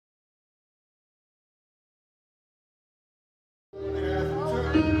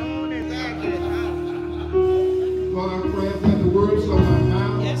Lord, I pray that the words of my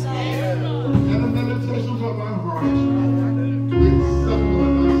mouth and the meditations of my heart be acceptable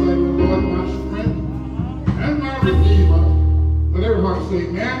in thy sight, O Lord, my strength and my redeemer. Let every heart say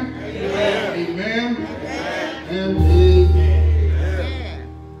amen. Amen. And amen.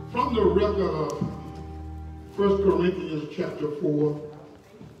 From the record of 1 Corinthians chapter 4,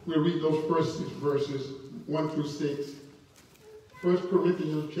 we'll read those first 6 verses, 1 through 6. 1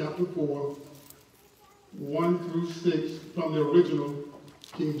 Corinthians chapter 4, 1 through 6 from the original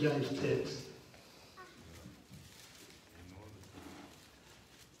King James text.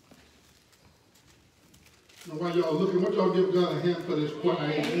 Now while y'all looking, what y'all give God a hand for this choir?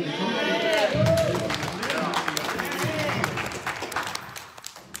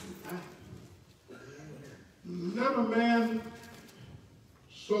 Let a man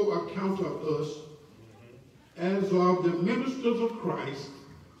so account of us as of the ministers of Christ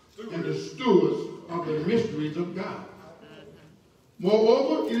and the stewards of the mysteries of God.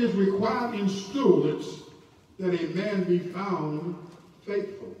 Moreover, it is required in stewards that a man be found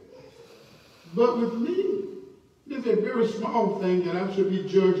faithful. But with me, it is a very small thing that I should be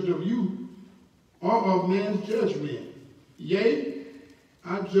judged of you or of man's judgment. Yea,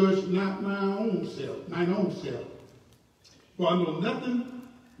 I judge not mine own self. For I know nothing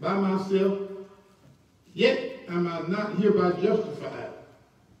by myself, yet am I not hereby justified.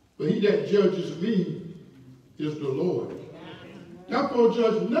 But he that judges me is the Lord. Therefore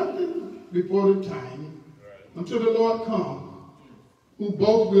judge nothing before the time until the Lord come, who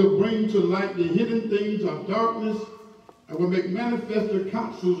both will bring to light the hidden things of darkness and will make manifest the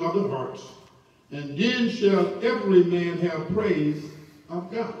counsels of the hearts. And then shall every man have praise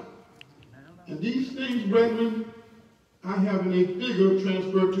of God. And these things, brethren, I have in a figure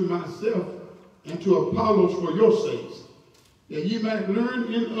transferred to myself and to Apollos for your sakes, that ye might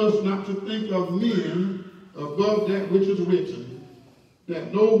learn in us not to think of men above that which is written,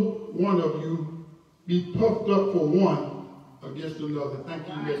 that no one of you be puffed up for one against another. Thank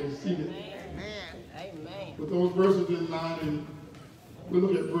you. You may be seated. Amen. With those verses in mind, and we'll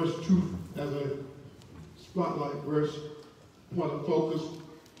look at verse 2 as a spotlight verse, point of focus.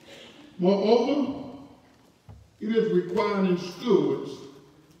 Moreover, it is required in stewards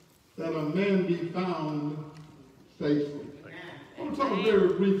that a man be found faithful. I want to talk very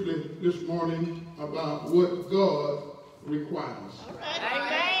briefly this morning about what God requires.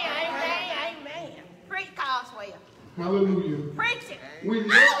 Amen. Preach, Coswell. Hallelujah. Preach it. We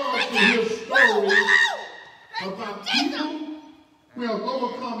love to hear stories about people who have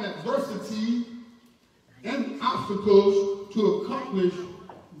overcome adversity and obstacles to accomplish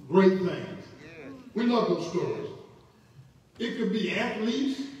great things. We love those stories. It could be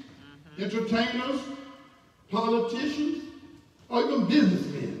athletes, entertainers, politicians, or even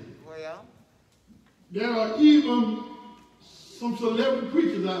businessmen. Well, there are even some celebrity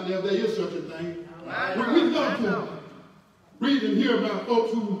preachers out there. There is such a thing. We love to read and hear about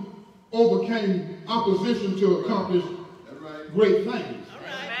folks who overcame opposition to accomplish great things.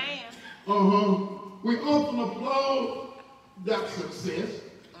 We often applaud that success.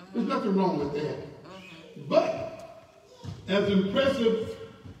 There's nothing wrong with that. But as impressive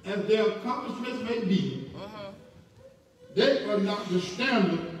as their accomplishments may be, they are not the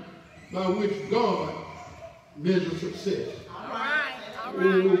standard by which God measures success.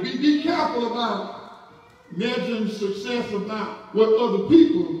 Be careful about measuring success about what other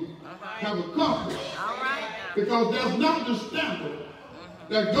people have accomplished. Because that's not the standard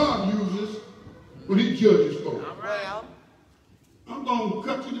that God uses when he judges folks. I'm going to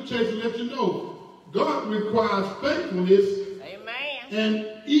cut to the chase and let you know, God requires faithfulness. And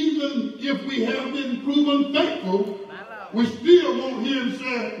even if we have been proven faithful, we still won't hear him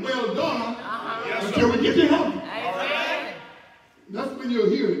say, well done, until we get to heaven. That's when you'll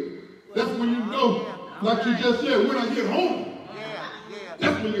hear it. That's when you know, like you just said, when I get home.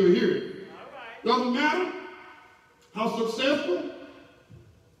 That's when you'll hear it. Doesn't matter how successful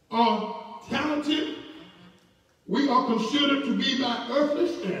or talented we are considered to be by earthly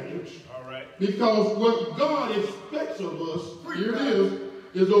standards. Because what God expects of us, here it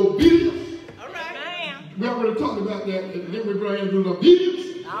is obedience. We already talked about that, and then we bring in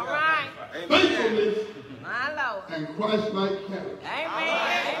obedience, faithfulness, and Christ-like character.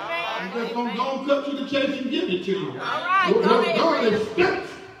 I'm just going to cut to the chase and give it to you. What God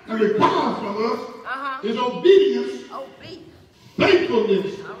expects and requires from us is obedience,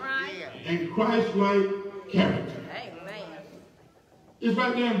 faithfulness, and Christ-like character. It's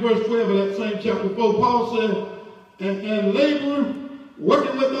right there in verse 12 of that same chapter 4. Paul said, and labor,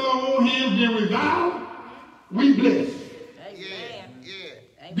 working with our own hands, being reviled, we bless.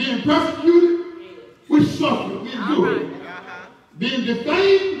 Being persecuted, we suffer, we endure it. Being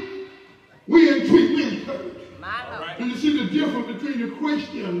defamed, we entreat, we encourage. Do you see the difference between the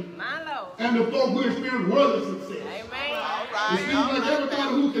Christian and the folk who experience worldly success? It seems like everybody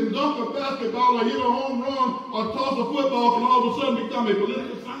who can dunk a basketball or hit a home run or toss a football can all of a sudden become a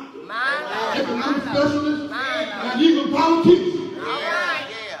political scientist, economic specialist, and even politician.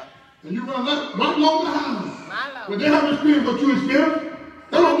 And you run right along behind them. When they have experienced what you experienced,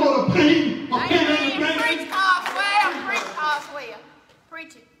 they don't know the pain or pain and the pain. Preach, Carswell. Preach, Carswell.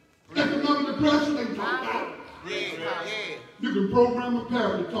 Preach it. Economic depression, they talk about it. You can program a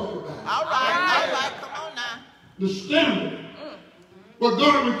parrot to talk about it. All right, come on now. The standard, what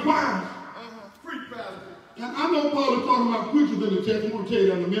God requires. And I know Paul is talking about preachers in the text. I'm going to tell you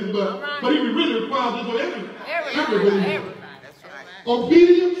that in a minute, but he really requires this of everybody. That's right.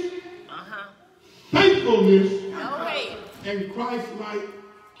 Obedience, faithfulness, and Christ-like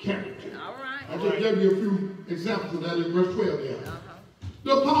character. I just gave you a few examples of that in verse 12 there.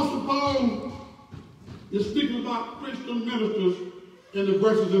 The Apostle Paul is speaking about Christian ministers in the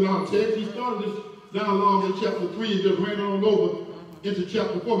verses in our text. He started this dialogue in chapter 3 and just ran on over into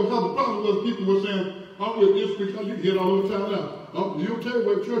chapter 4, because the problem was people were saying, I'm with this preacher, you hear it all the time now. You'll tell you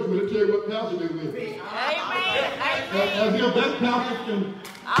what church, but they'll tell you what pastor they with. Amen. As if that pastor can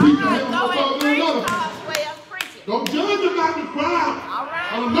preach a hell of a another. Don't judge about the crowd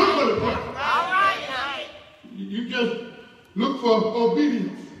or the number of the crowd. You just look for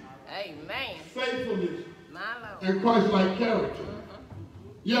obedience, faithfulness, and Christ-like character.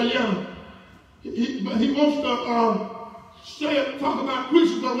 He wants to talk about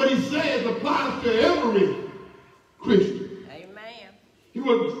Christians, but what he says applies to every Christian. He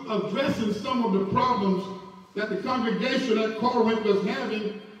was addressing some of the problems that the congregation at Corinth was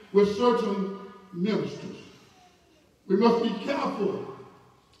having with certain ministers. We must be careful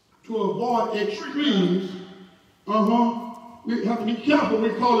to avoid extremes. We have to be careful. We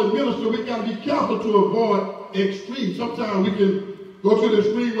call it minister. We got to be careful to avoid extremes. Sometimes we can go to the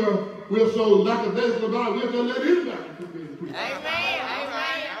extreme where we're so lackadaisical about it, we'll just let anybody come in and preach.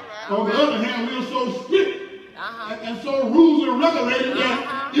 On the other hand, we're so strict and so rules and regulated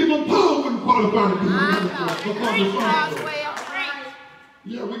that even Paul wouldn't qualify to be a minister because of something.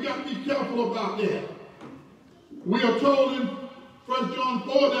 Yeah, we got to be careful about that. We are told in 1 John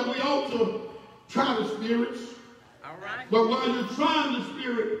 4 that we ought to try the spirits. But while you're trying the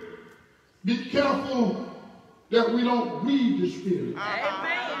spirit, be careful that we don't grieve the spirit.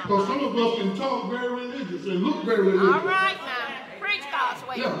 Because some of us can talk very religious and look very religious. Preach,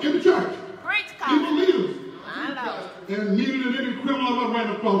 Carswell. Yeah, in the church. Preach, Even leaders. Carswell. And neither did any criminal ever ran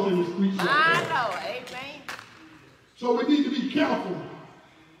across in the streets. Amen. So we need to be careful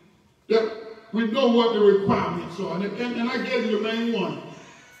that we know what the requirements are. And I gave you the main one.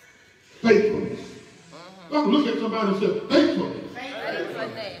 Faithfulness. Well, look at somebody and say, faithfulness.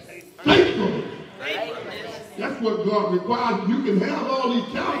 Faithfulness. That's what God requires. You can have all these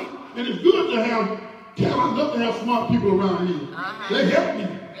talents, and it's good to have talent. I love to have smart people around me. They help me.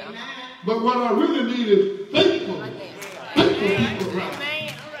 But what I really need is faithfulness. Faithful people around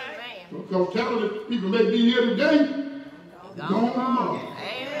me. Because talented people may be here today, gone tomorrow.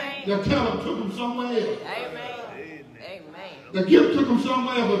 Their talent took them somewhere else. The gift took them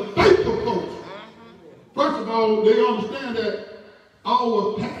somewhere else. But faithful folks, first of all, they understand that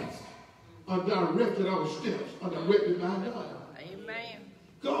our paths are directed, our steps are directed by God.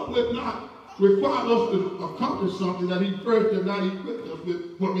 God would not require us to accomplish something that he first did not equip us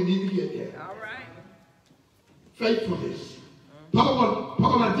with what we need to get there. Faithfulness.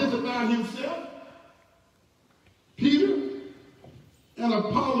 Paul identified himself, Peter, and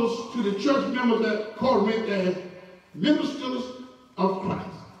Apollos to the church members at Corinth as ministers of Christ.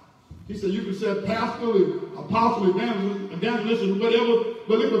 He said, you can say pastor, apostle, evangelist, and whatever.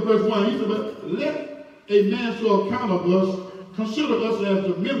 But look at verse 1. He said, but let a man so account of us, consider us as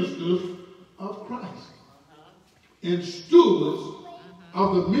the ministers of Christ and stewards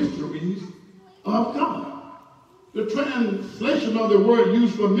of the mysteries of God. The translation of the word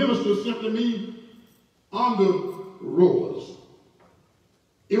used for minister simply means under rowers.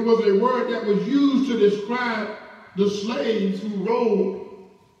 It was a word that was used to describe the slaves who rowed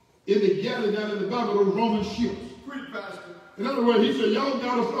in the galley down in the bottom of those Roman ships. In other words, he said, y'all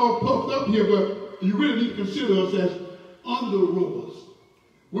got us all puffed up here, but you really need to consider us as under rowers.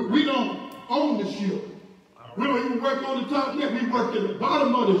 We don't own the ship. We don't even work on the top yet. We work at the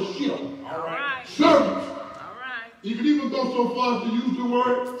bottom of the ship. Servants. You can even go so far as to use the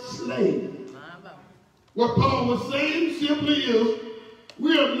word slave. What Paul was saying simply is,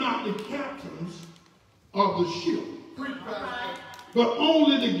 we are not the captains of the ship. but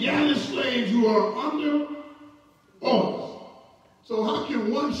only the galley slaves who are under orders. So how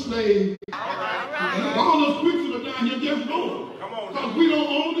can one slave, all those preachers are down here just going, because we don't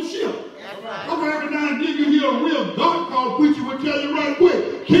own the ship. Come every now and then you hear a real God-called preacher will tell you right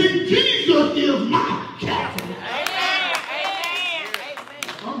away, King Jesus is my captain.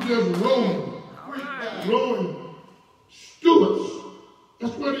 I'm just rowing stewards.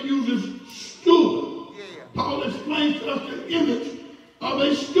 That's what he uses, steward. Paul explains to us the image of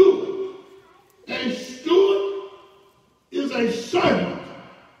a steward. A steward is a servant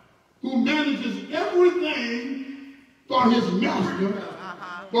who manages everything for his master,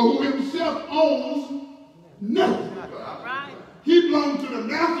 but who himself owns nothing. He belongs to the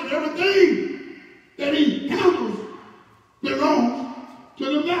master, and everything that he handles belongs to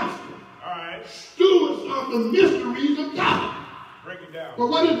the master. Stewards of the mysteries of God. Break it down. But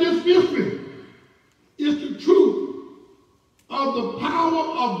what is this mystery? It's the truth of the power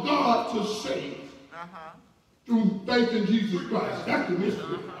of God to save through faith in Jesus Christ. That's the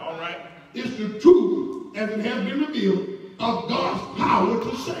mystery. All right. It's the truth, as it has been revealed, of God's power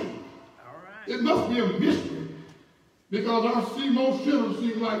to save. It must be a mystery, because I see most sinners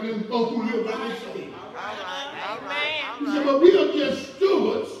seem like them folks who live by the saved. He said, but we are just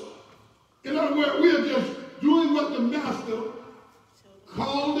stewards. In other words, we are just doing what the master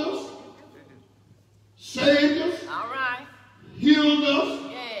called us, saved us, healed us,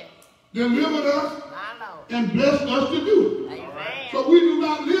 delivered us, and blessed us to do. So we do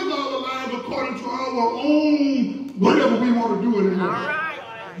not live our lives according to our own, whatever we want to do anymore.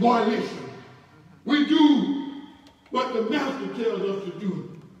 Boy, listen. We do what the master tells us to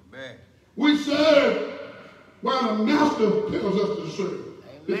do. We serve while the master tells us to serve.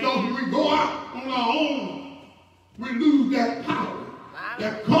 Because when we go out on our own, we lose that power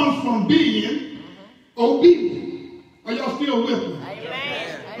that comes from being obedient. Are y'all still with me?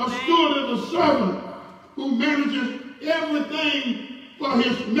 A steward is a servant who manages everything for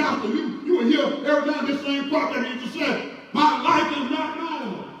his master. You will hear every time this same prophet used to say, my life is not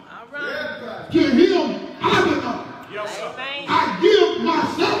known. To him, I belong. I give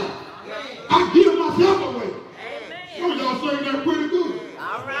myself. I give myself away. Some of y'all saying that pretty good.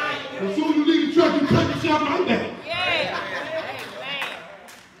 As soon as you leave the church, you take yourself like that.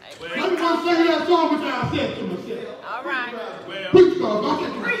 Let me go sing that song which I said to myself. Preach God, I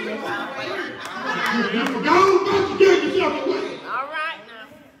said to myself. You forgot all about you gave yourself away.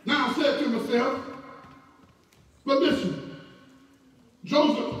 Now I said to myself, but listen,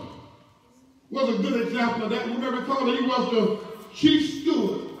 Joseph was a good example of that. You may recall that he was the chief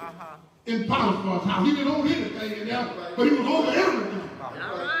steward in Potiphar's house. He didn't own anything in there, but he was over everything.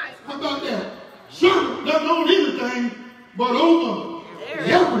 How about that? Son doesn't own anything, but over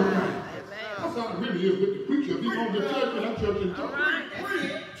everything. That's how it really is with the preacher. If he's on the church, and that church is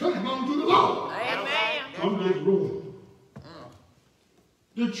church belongs to the Lord. I'm just rolling.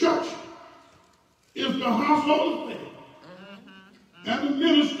 The church is the household of faith. And the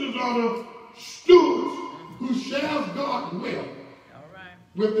ministers are the stewards who shares God well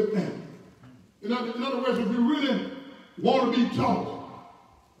with the family. In other words, if you really want to be taught,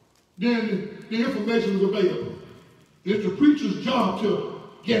 then the information is available. It's the preacher's job to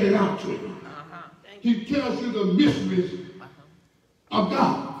get it out to you. He tells you the mysteries of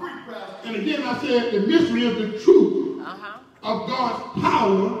God. And again, I said the mystery is the truth of God's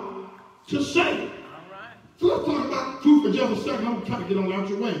power to save. So let's talk about truth for just a second. I'm trying to get on out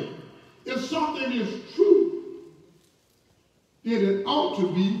your way. If something is true, then it ought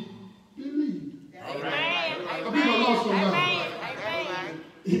to be believed.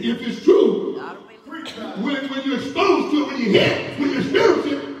 If it's true, when you're exposed to it, when you hear it, when you experience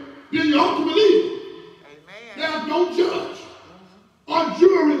it, then you ought to believe it. There's no judge or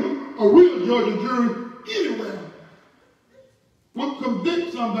jury, a real judge or jury anywhere would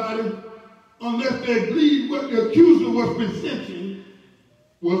convict somebody unless they believe what the accuser was presenting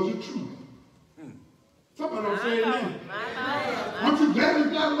was the truth. Somebody will say amen. Aren't you glad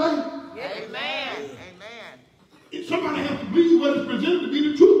it's that way? Amen. Somebody has to believe what is presented to be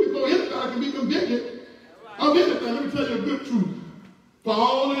the truth before anybody can be convicted of anything. Let me tell you a good truth. For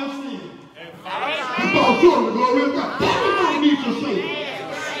all our sin, and fall short of the glory of God. Everybody needs to say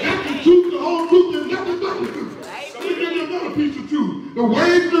that's the truth, the whole truth, and nothing but the truth. Let me give you another piece of truth. The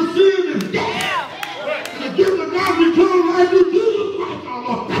wages of sin is death. And the gift of God is eternal life through Jesus Christ our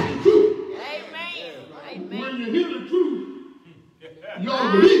Lord. That's the truth. When you hear the truth, you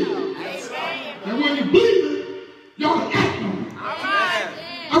ought to believe it. And when you believe it, you ought to act on it.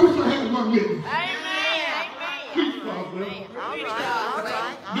 I wish I had one witness. Preach God, man.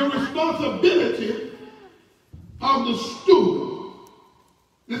 The responsibility of the steward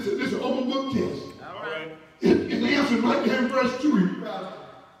This is an open book test. All right. And the answer right there in verse 2.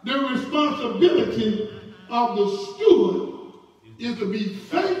 The responsibility of the steward is to be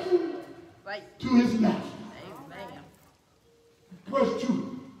faithful to his master. Amen. Verse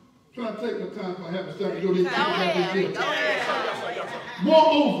 2. Can I take the time if I have a second? Go ahead.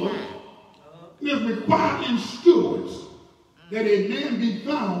 Moreover, it is required in stewards that a man be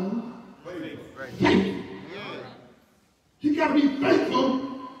found faithful. He got to be faithful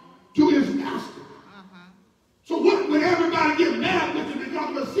to his master. So what when everybody get mad with you because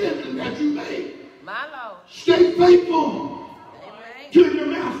of a decision that you made? My Lord. Stay faithful Amen. to your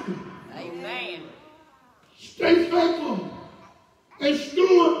master. Amen. Stay faithful. A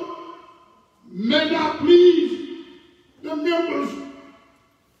steward may not please the members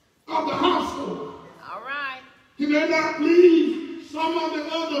of the household. All right. He may not please some of the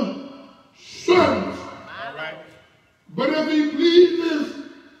other servants. My Lord. But if he pleases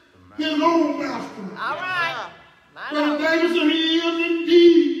his own master, All right. My Brother Lord. Davidson, he is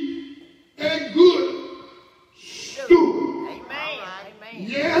indeed a good steward. Amen. Amen.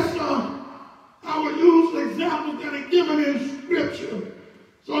 Yes, I will use the examples that are given in Scripture.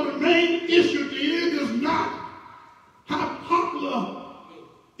 So the main issue is not how popular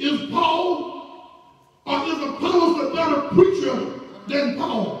is Paul, or is Apollos a better preacher than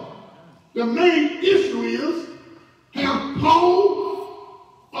Paul. The main issue is, have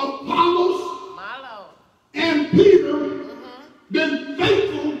Paul, Apollos, My Lord. and Peter been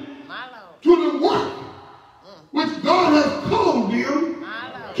faithful My Lord. to the work which God has called them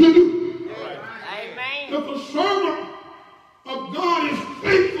My Lord. to do? Amen. If a servant of God is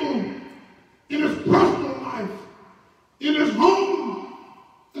faithful in his personal life, in his home,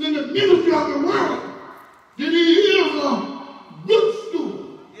 and in the ministry of the world, then he is a good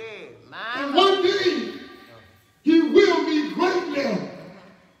steward. My And Lord. one day, he will be greatly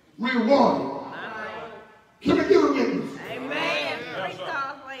rewarded. My Lord. Can I get a witness? Amen. Preach,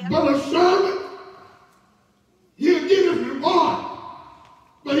 Coswell. But a servant, he'll get his reward,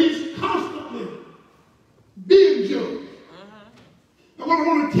 but he's constantly being judged. And what I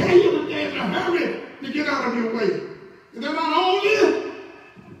want to tell you today is a hurry to get out of your way. And then not only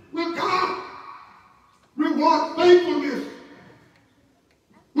will God reward faithfulness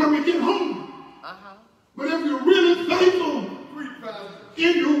when we get home, but if you're really faithful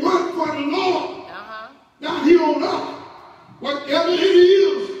in your work for the Lord, down here on earth, whatever it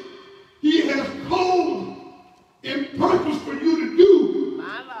is he has called and purpose for you to do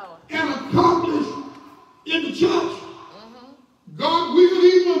My Lord. and accomplish in the church, God will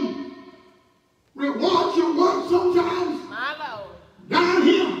even reward your work sometimes My Lord. down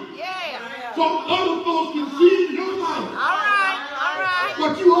here Yeah. so other folks can see in your life All right. All right.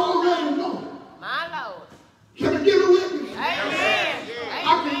 what you already know. My Lord. Can I get a witness? Amen.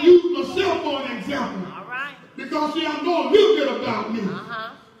 I can use myself for an example All right. because, see, I know a little bit about me.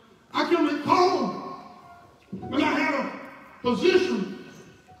 Uh-huh. I can recall when I had a position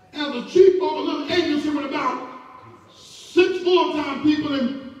as a chief of a little agency with about 6 full-time people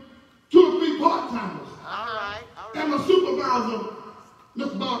and 2 or 3 part-timers. All right. And my supervisor,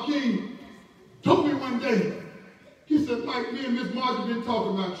 Mr. Bob King, told me one day, he said, like me and Miss Margie been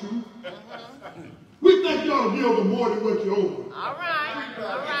talking about you. We think you ought to be over more than what you're over. All right.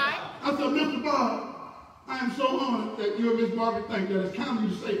 All right. I said, Mr. Bob, I am so honored that you and Miss Margie think that. It's kind of you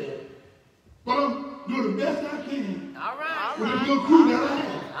to say that. But I'm doing the best I can All right. with the good crew that I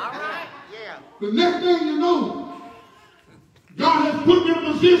have. All right. Yeah. The next thing you know, God has put me in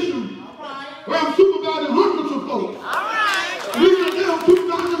a position where I'm supervising hundreds of folks. All right. Leading them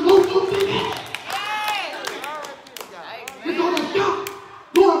 2,000 more folks in there. Yeah. Because I stopped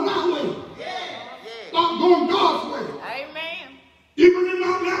going my way. Start going God's way. Amen. Even in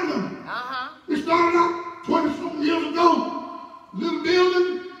Mount Lebanon, Uh-huh. we started out 20-something years ago. Little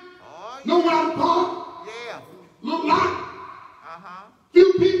building, Oh, nowhere to park, yeah. little lot, Uh-huh.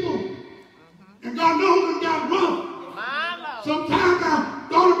 few people. And God knows it got rough. My Lord. Sometimes I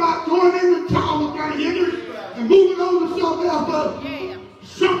thought about throwing in the towel right here and moving on to something else, but Yeah.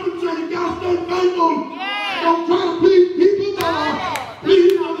 something says you gotta stay faithful. Yeah. Don't try to please people, but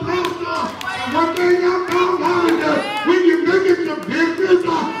please the master. And one thing I found out is that when you make it your business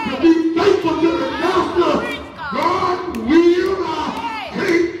to be faithful to the master, God will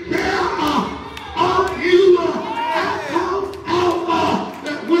take care of you and come out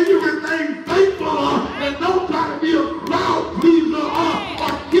that when you remain faithful and don't try to be a crowd pleaser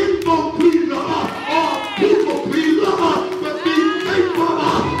or kinfolk pleaser or people pleaser, but be faithful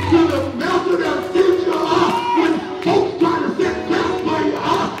to the master that sent you when folks try to set traps for you,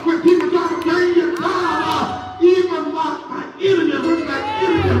 when people try to bring you down.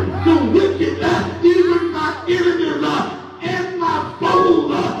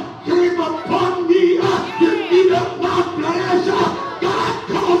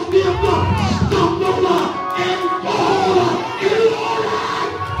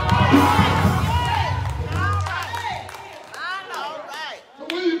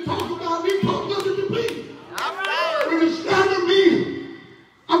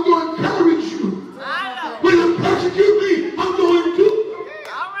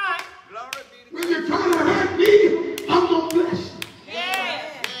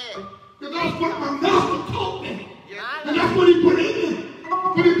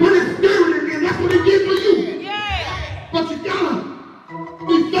 When he put his spirit in there, that's what he did for you. Yeah. But you gotta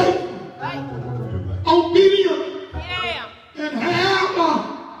be faithful, Right. obedient, Yeah. and have a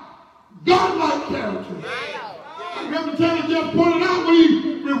godlike character. I remember Taylor just pointed out when he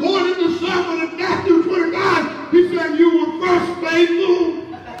rewarded the servant in Matthew 25, he said, you were first faithful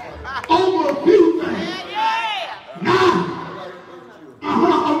over a few things. Yeah. Now,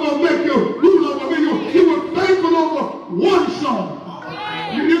 I'm going to make you rule over me. You were faithful over one song.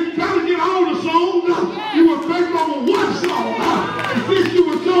 You didn't try to get all the songs. You were faithful over one song. And since you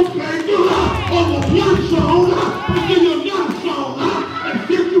were so faithful over one song, I'll give you another song. And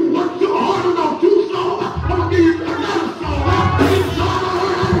since you worked so hard on two songs, I'm going to give you another song.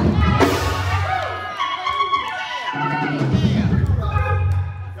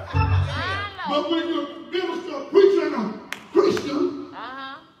 But when you're a minister, a preacher, and a Christian,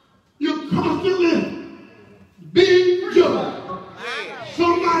 you're constantly being judged.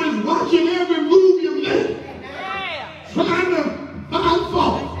 Somebody's watching every move you make, trying to find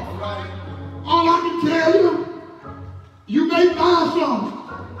fault. All I can tell you, you may find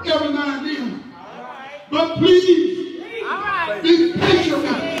some every now and then, but please be patient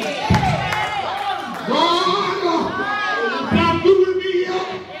with me. God is not doing me yet.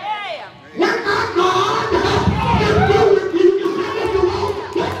 When my God is doing me, you say what you want.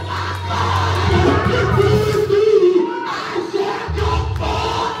 When my God is doing me, I shall go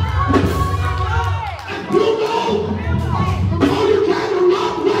forth. And you know, the more you try to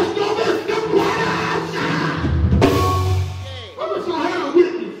run west of it, the brighter I shine. I wish I had a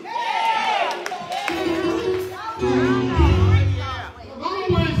witness. There's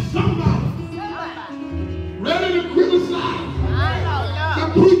always somebody ready to criticize the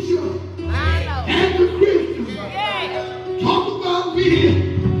preacher and the Christian. Talk about me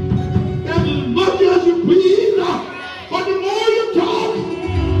as much as you please, but the more you talk,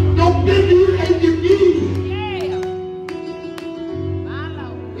 the bigger you make it be.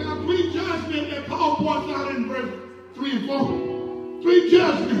 There are three judgments that Paul points out in verse 3 and 4. Three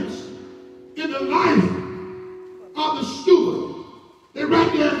judgments in the life of the steward. They're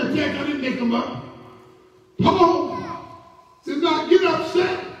right there in the text. I didn't make them up. Paul did not get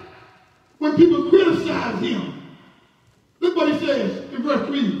upset when people criticize him. Look what he says in verse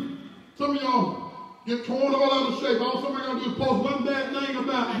 3. Some of y'all get torn all out of shape. All somebody gonna do is post one bad thing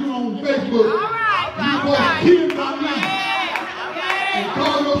about you on Facebook. You post 10 about me and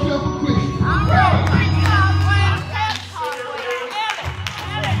call yourself a Christian.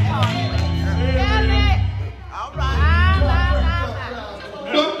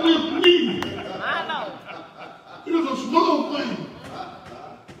 But with me, it is a small thing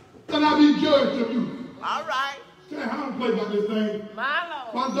that I be judged of you. All right. Say, I don't play about this thing. My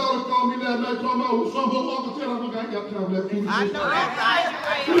Lord. My daughter called me last night talking about some of her uncle said, I ain't got time for that food. I know that's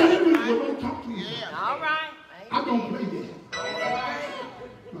right. Don't talk to me. All right. I don't play that.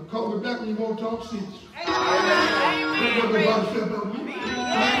 Now call me back when you want to talk sense. That's what the Bible said about me. I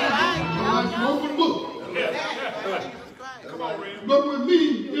like smoking book. Come on, Red. But with me,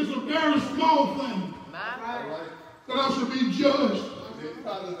 it's a very small thing that I should be judged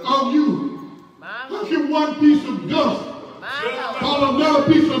of you. How can one piece of dust call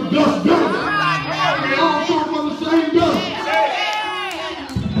another piece of dust better? They all come from the same dust.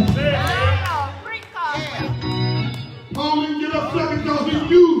 Paul didn't get upset because he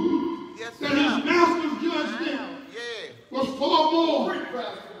knew that his master's judgment was far more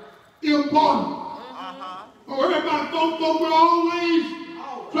important. Or everybody folk we're always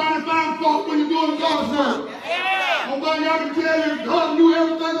trying to find fault when you're doing God's work. Nobody I can tell you God knew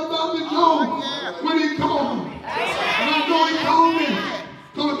everything about the Job when he called him. And I know he called me.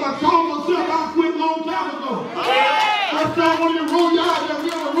 Because if I called myself, I quit a long time ago. First time when you roll your eyes, I'm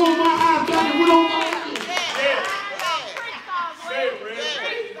going to roll my eyes back and we don't like it.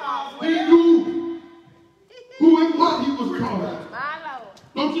 He knew who and what he was called.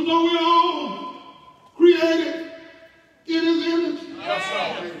 Don't you know we're all created in his image?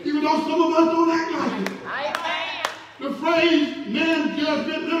 Even though some of us don't act like it. The phrase man's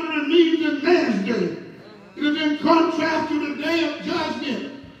judgment literally means in man's day. It is in contrast to the day of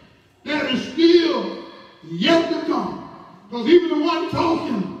judgment that is still yet to come. Because even the one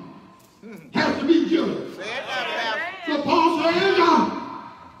talking has to be judged. So Paul says,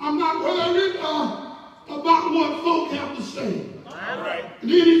 I'm not worried about what folk have to say. And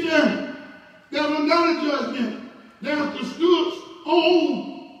then he said, there's another judgment. There's the steward's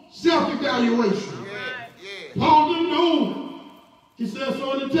own self-evaluation. Paul didn't know, he says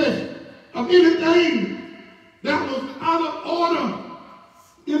so in the text, of anything that was out of order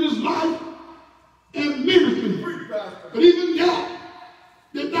in his life and ministry. But even that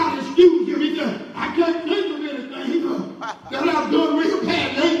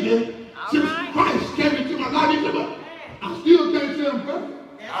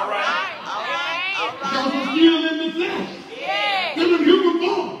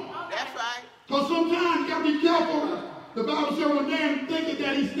Because sometimes you got to be careful. The Bible says when a man thinking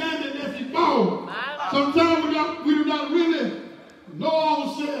that he's standing as he falls. Sometimes we do not really know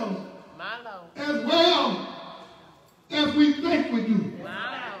ourselves as well as we think we do.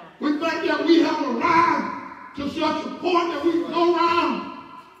 We think that we have arrived to such a point that we go around,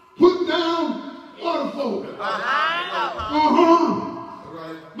 put down other folks.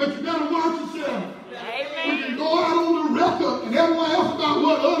 But you better watch yourself. We can go out on the record and everyone else about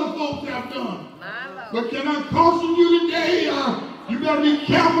what other folks have done. But can I caution you today? You better be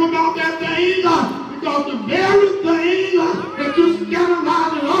careful about that thing because the very thing that you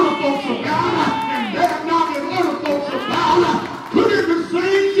scandalizing other folks about and they're knocking other folks about, put in the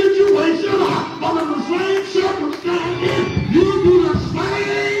same situation, under the same circumstances, you do the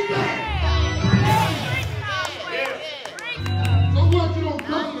same thing. So much you don't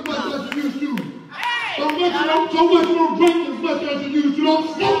cuss as much as you used to. So much you don't drink as much as you used to. You don't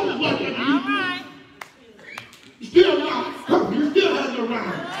smoke as much as you used to. You still not. You still have your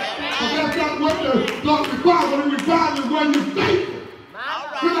right. But that's not what the God requires. What He requires is when you're faithful.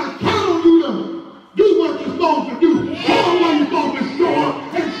 When I count on you to do what you're supposed to do. Show up when you're supposed to show up.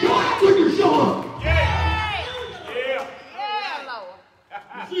 And show up when you show up.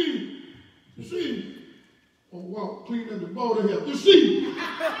 You see, oh wow, clean at the border here. You see,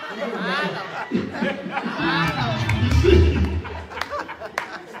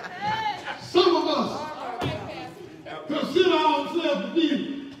 some of us consider ourselves to be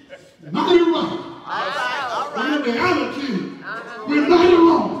mighty right. But in reality, we're mighty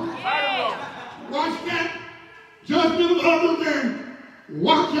wrong. Watch that judgment of others and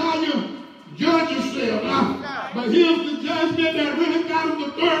watch how you judge yourself. But here's the judgment that really got him, the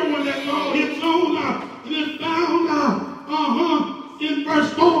third one that Lord hits on. It is found in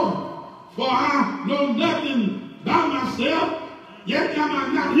verse 4. For I know nothing by myself, yet am I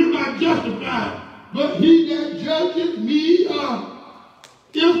not hereby justified. But he that judges me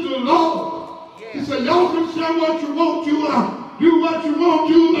is the Lord. He said, y'all can say what you want to, do what you want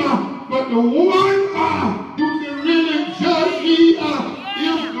to, but the one who can really judge me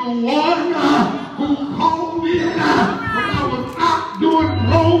is the one who called me when I was out doing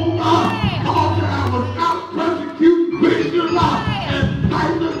wrong, called me I was out persecuting Christians and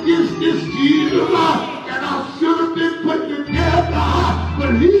fighting against this Jesus, and I should have been put together,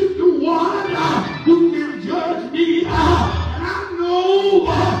 but he's the one who can judge me, and I know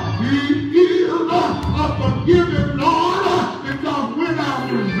he is a forgiving Lord, because when I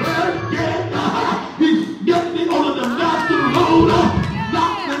was dead, he stepped me on the master load,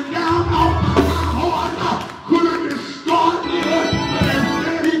 knocked me down off my horse, could have destroyed me, but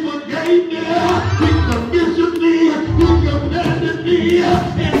instead he forgave me, he commissioned me, he commanded me,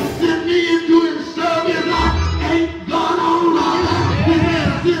 and sent me into his service. Ain't God all right?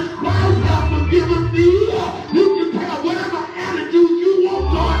 And since Christ has forgiven me, you can have whatever attitude you want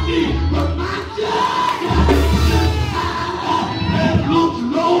toward me, but my judge looks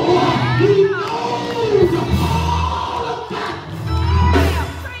low. He knows all about it.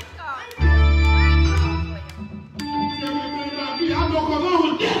 Everything about me, I know because I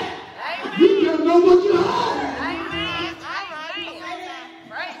was dead. You just know what you have.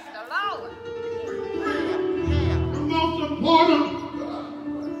 Praise the Lord. The most important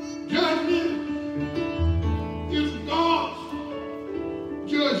judgment is God's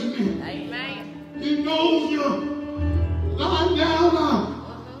judgment. Amen. He knows you lying down.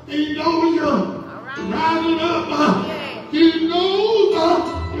 He knows you rising up. He knows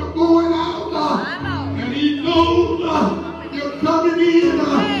you're going out. And he knows you're coming in.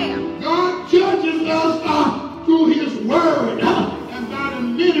 God judges us through his word and by the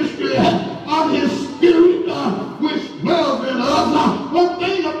ministry of his spirit which dwells in us. One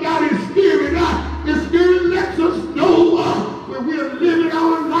thing about his spirit lets us know when we're living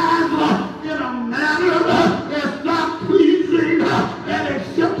our lives in a manner that's not pleasing and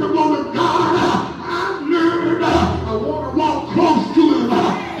acceptable to God. I've learned I want to walk close to him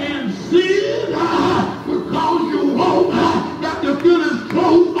and sin because you won't got to feel as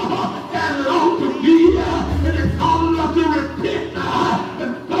close as it ought to be, and it causes us to repent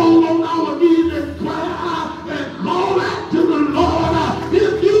and fall on our knees and cry and call out to the Lord.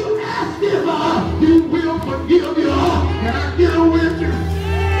 If you ask him, he will forgive you. Can I get a witness?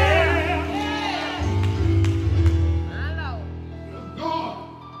 God,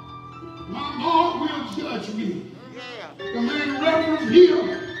 my Lord will judge me. The main reference here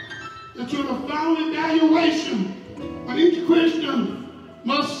is to the following evaluation. But each Christian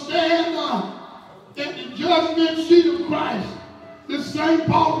must stand at the judgment seat of Christ. This same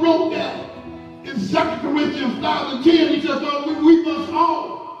Paul wrote that in 2 Corinthians 5:10. He says, we must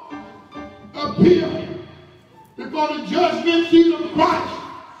all appear before the judgment seat of Christ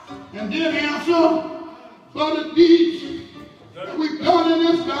and then answer for the deeds that we've done in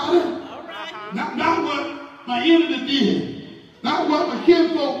this body. Not what my enemy did, not what my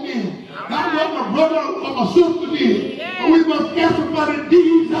kinfolk did, not what my brother or my sister did, but we must answer for the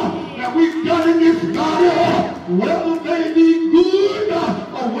deeds that we've done in this body, whether they be good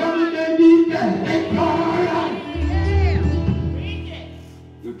or whether they be bad. Thank God.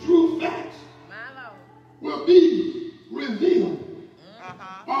 The true facts will be revealed.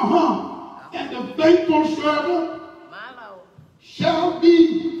 And the faithful servant shall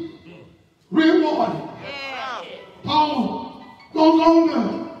be rewarded. Paul goes on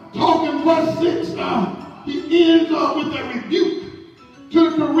to talk in verse 6. He ends up with a rebuke to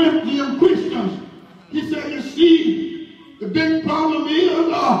the Corinthian Christians. He said, you see, the big problem is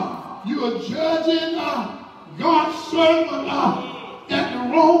you are judging God's servant at the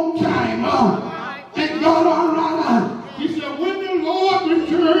wrong time. Ain't God all right? He said, when the Lord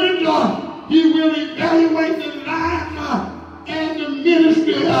returns, he will evaluate the life and the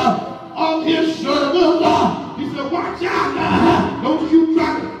ministry of his servant. He said, watch out. Don't you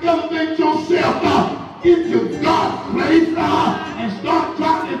try to elevate yourself into God's place and start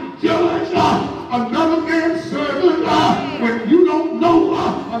trying to judge another man's servant when you don't know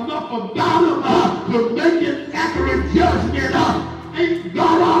enough about him to make an accurate judgment. Ain't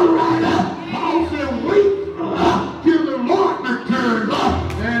God all right? Paul said, wait till the Lord returns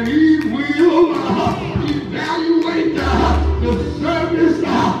and he will evaluate the service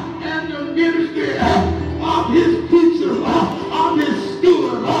and the ministry of his preachers, of his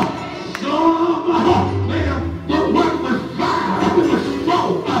stewards. Some may have worked with fire, with straw,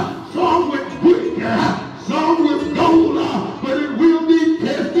 some with brick, some with gold, but it will be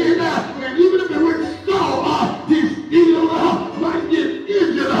tested. And even if it was straw, he still might get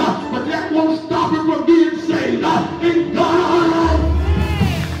injured, but that won't stop him from being saved. Ain't God all right?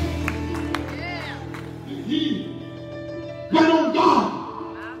 He went on God.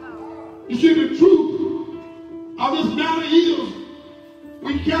 You see, the truth of this matter is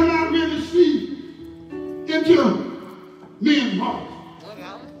we cannot really see into men's hearts.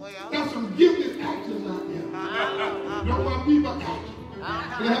 There's some gifted actors out there. You know why people act?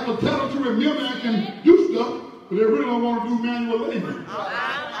 They have the talent to remember and can do stuff, but they really don't want to do manual labor.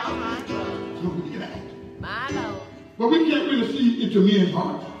 So we can act. But we can't really see into men's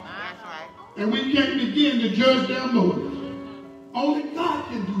hearts. And we can't begin to judge their motives. Only God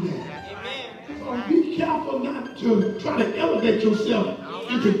can do that. So be careful not to try to elevate yourself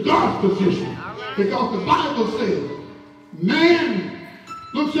into God's position. Because the Bible says, man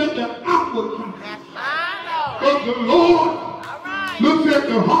looks at the outward appearance, but the Lord looks at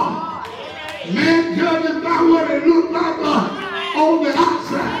the heart. Man judges by what it looks like on the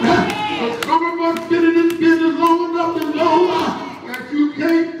outside. But some of us been in this business long enough to know that you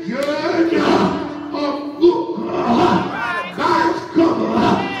can't judge a book by its cover.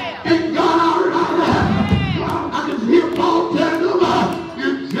 Ain't God all right? I can hear Paul telling them,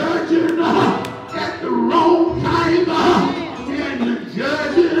 you're judging at the wrong time, and you're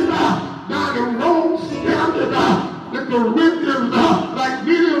judging by the wrong standard. The Corinthians, like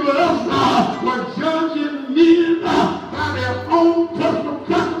many of us, were judging men by their own personal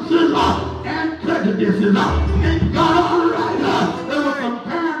preferences and prejudices. Ain't God all right? They were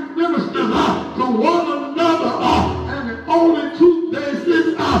comparing ministers to one another, and the only true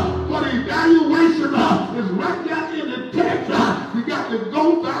basis for the evaluation is right there in the text. You got to go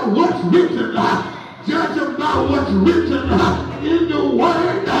by what's written, judge them by what's written in the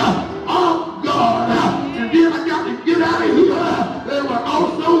Word of God. And then I got to get out of here. They were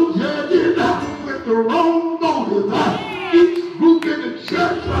also judging with the wrong motive. Each group in the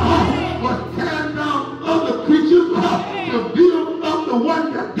church was tearing down other preachers to build up the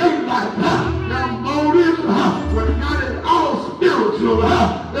one that they liked. Their motives were not at all spiritual.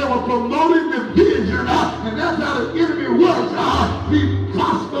 They were promoting division, and that's how the enemy works. He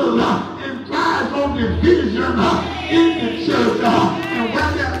prospers and thrives on division in the church. And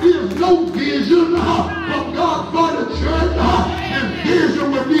where there is no vision from God for the church, his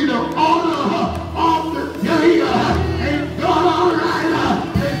vision will be the order of the day.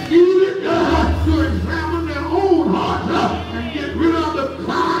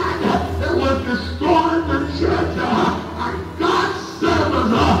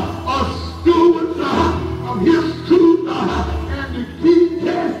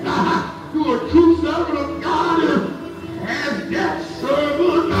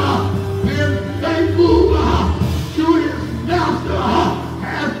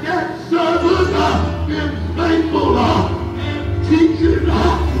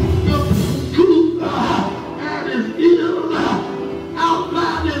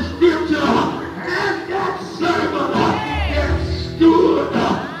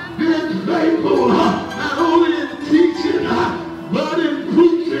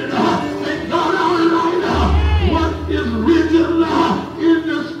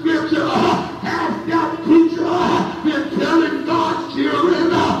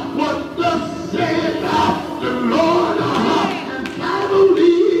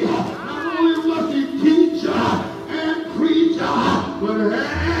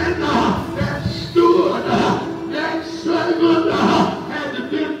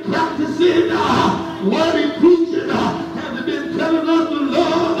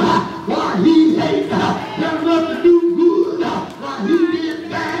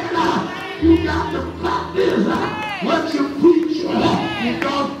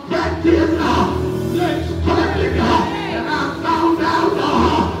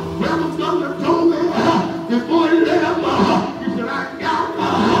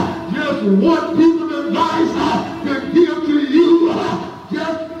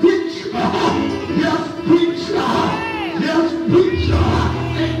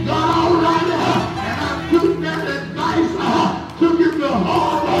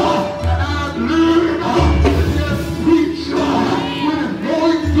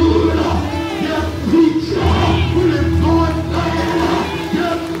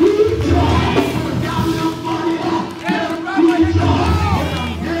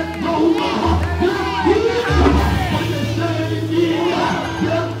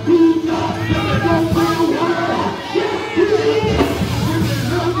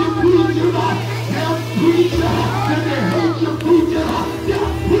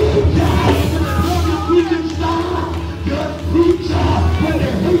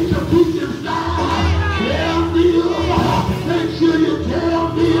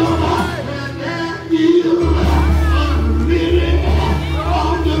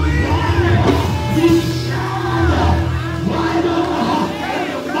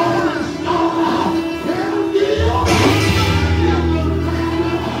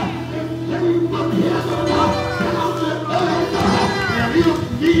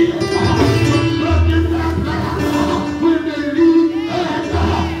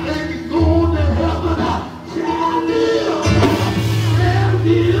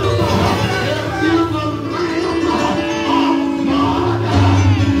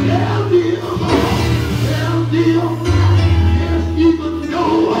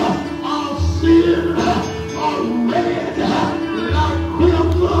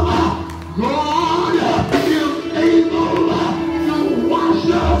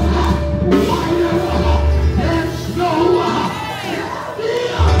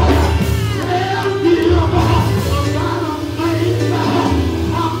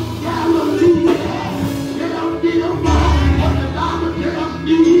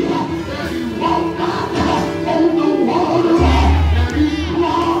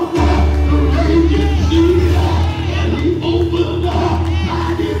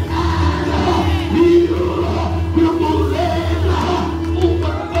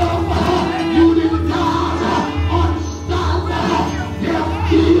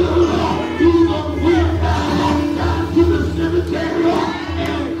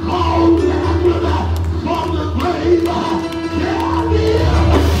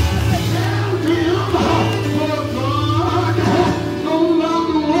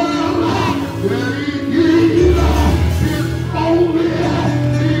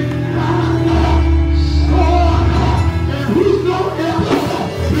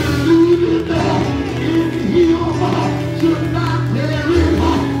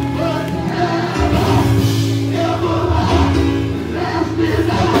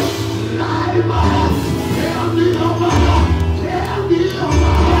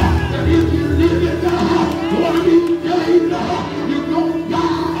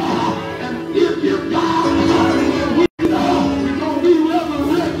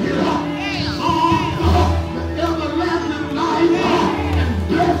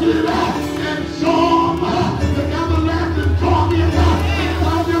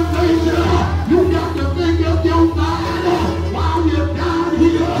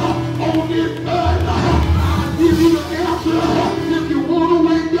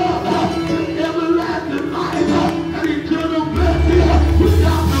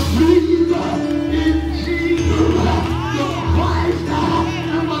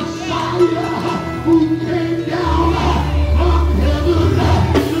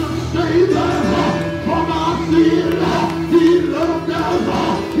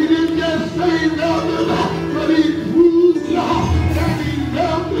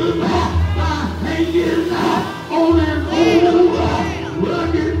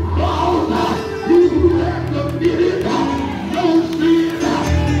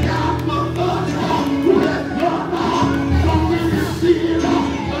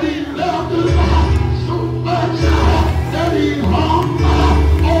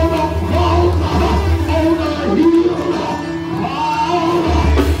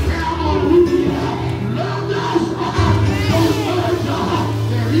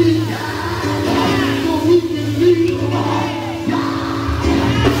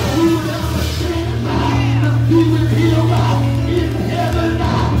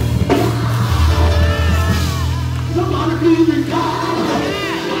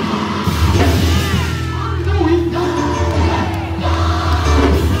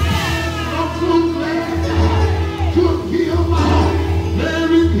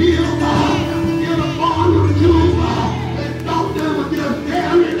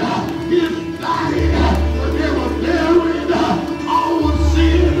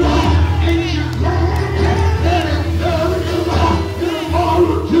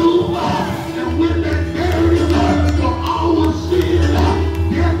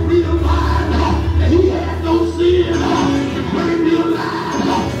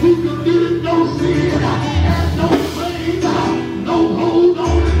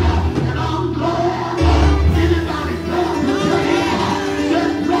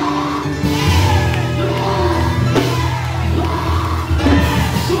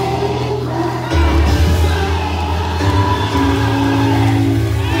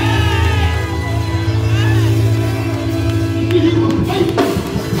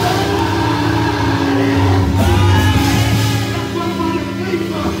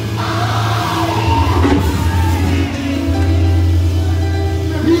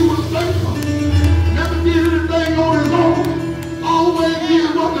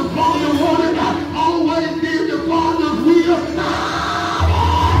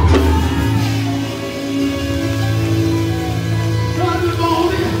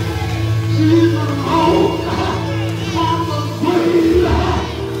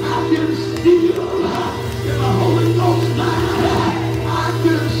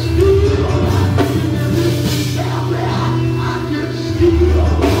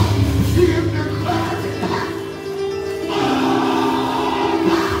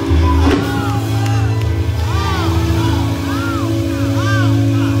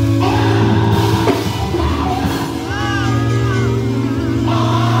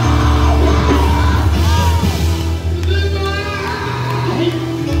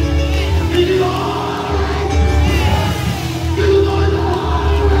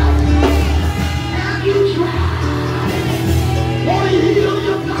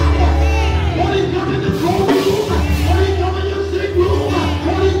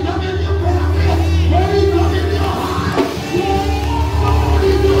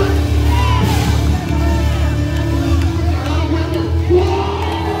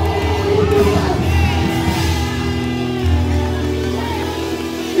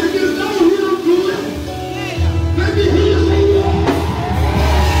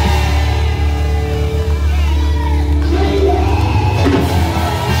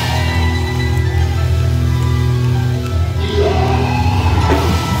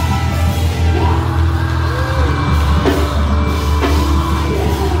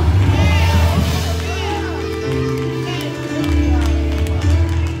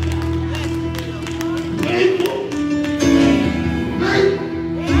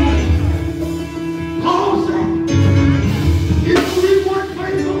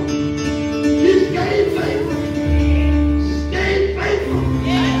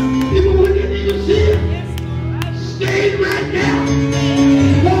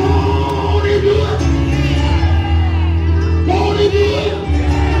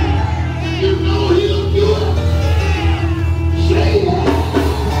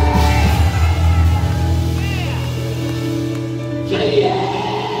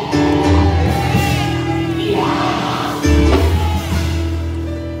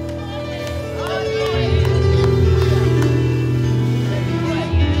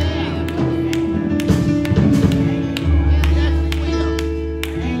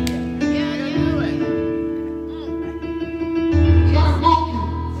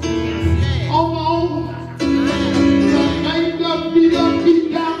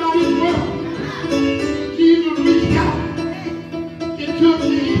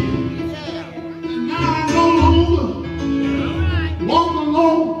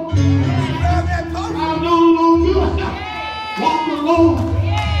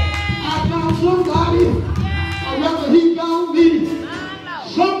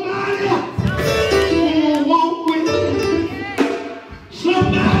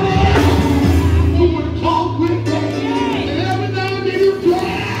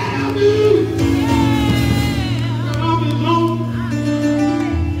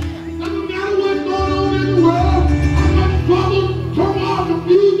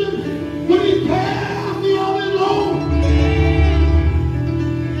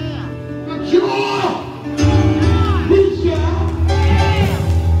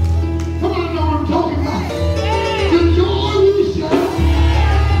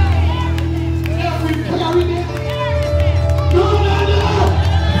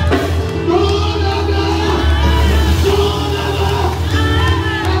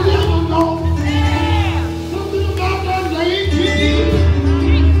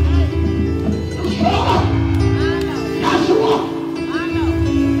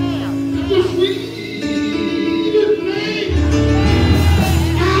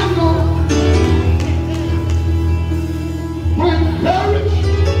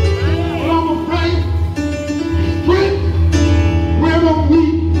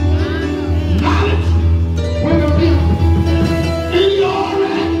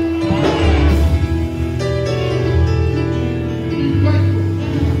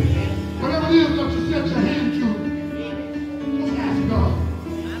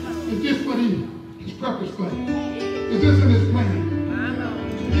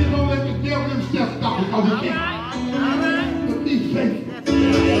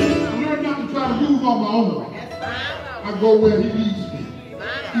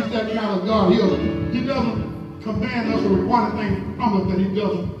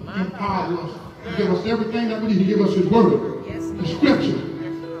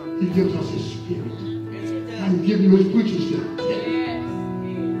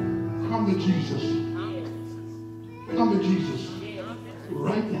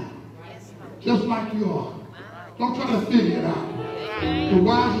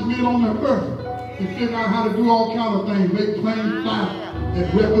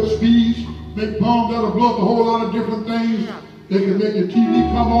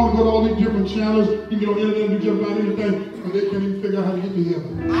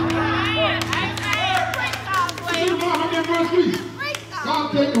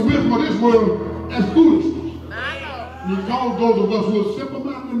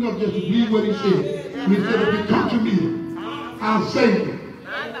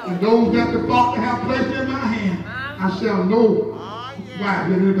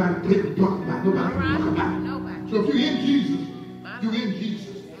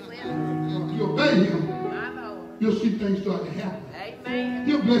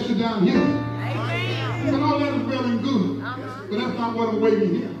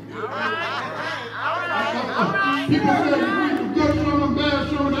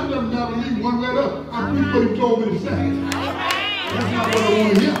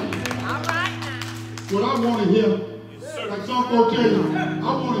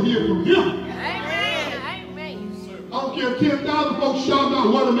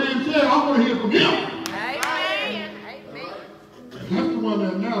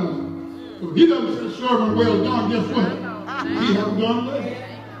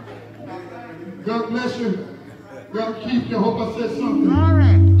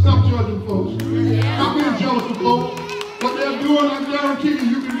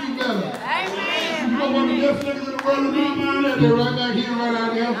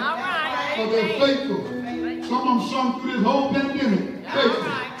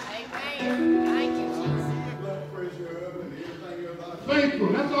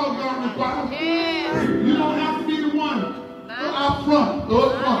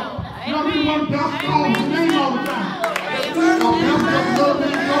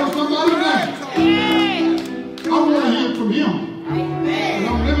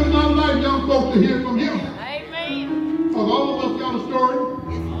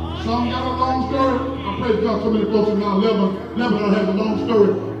 because so many folks in Mount Lebanon has a long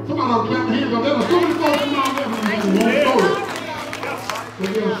story. Somebody ought to clap their hands up. There's so many folks in Mount Lebanon has a long story. So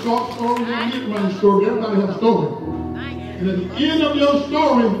there's a short story and a mid-range story. Everybody has a story. And at the end of your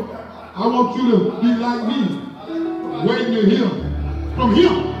story, I want you to be like me, waiting to hear from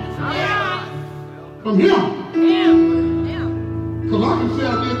him. From him. Because I can say I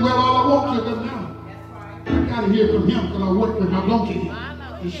did well all I want to, but now I got to hear from him because I work with my donkey.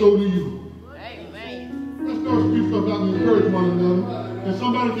 And so do you. Let's go speak stuff out and encourage one another. If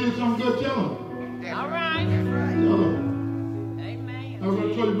somebody did something good, tell them. All right. Tell them. Amen. I was going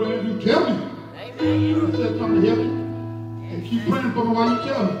to tell you, brother, you tell me. Amen. I said something to help you. And keep praying for me while you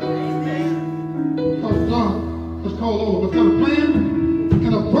tell me. Because God has called all of us. Got a plan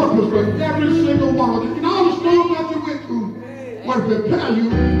and a purpose for every single one of them. And all the storms that you went through will prepare you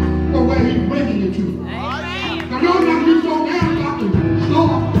for where he's bringing you to. Amen. Now, y'all not be so down about the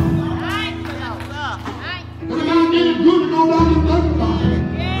storm. Every now and then it's good to go down and think about it.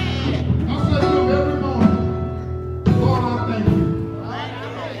 I say to him every morning, Lord, I thank you.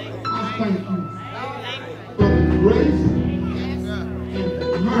 I thank you for the grace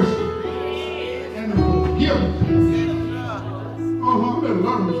and mercy and the forgiveness. I better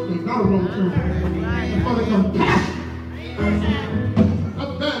learn this thing, not a wrong term. And for the compassion.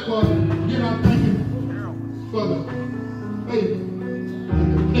 That's bad, but again, I thank you for the favor and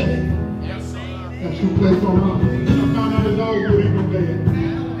the blessing that you placed on us. I found out it's all good, ain't no bad.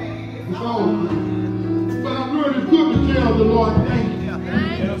 It's all good. But I know it's good to tell the Lord thank you.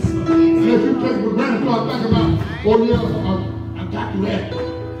 And if you take for granted, so I think about, oh yeah, I got to that.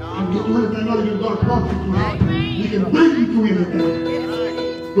 I get to anything other than God cross you through. He can bring you through anything.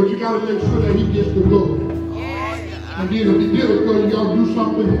 But you got to make sure that he gets the glory. And then if he did it, well, you got to do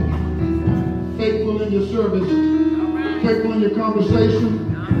something faithful in your service, faithful in your conversation,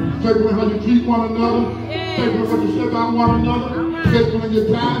 faithful in how you treat one another, faithful in what you say about one another, faithful in your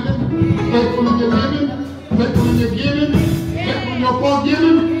tithing, faithful in your living, faithful in your giving, faithful in your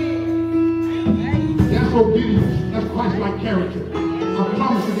forgiving. That's obedience. That's Christ-like character. I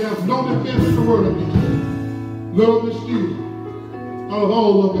promise you there's no defense in the world of this. Love is still out of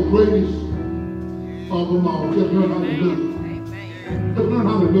all of the greatest of them all. Just learn how to love. Just learn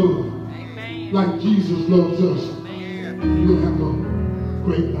how to love like Jesus loves us. You'll have a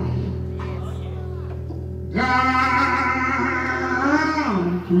great life. Down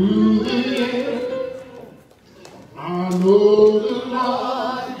through it, I know the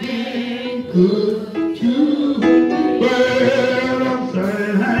Lord been good to me. Well, I'm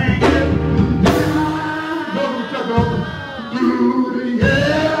saying, hanging down, don't check out through the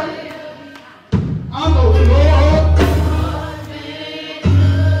air. I know the Lord been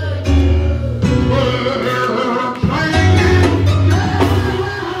good. Well, I'm saying,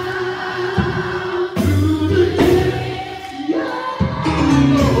 through the air. Yeah, I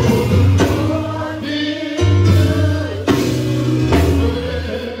know the Lord been good.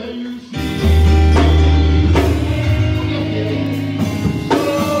 Well, you see.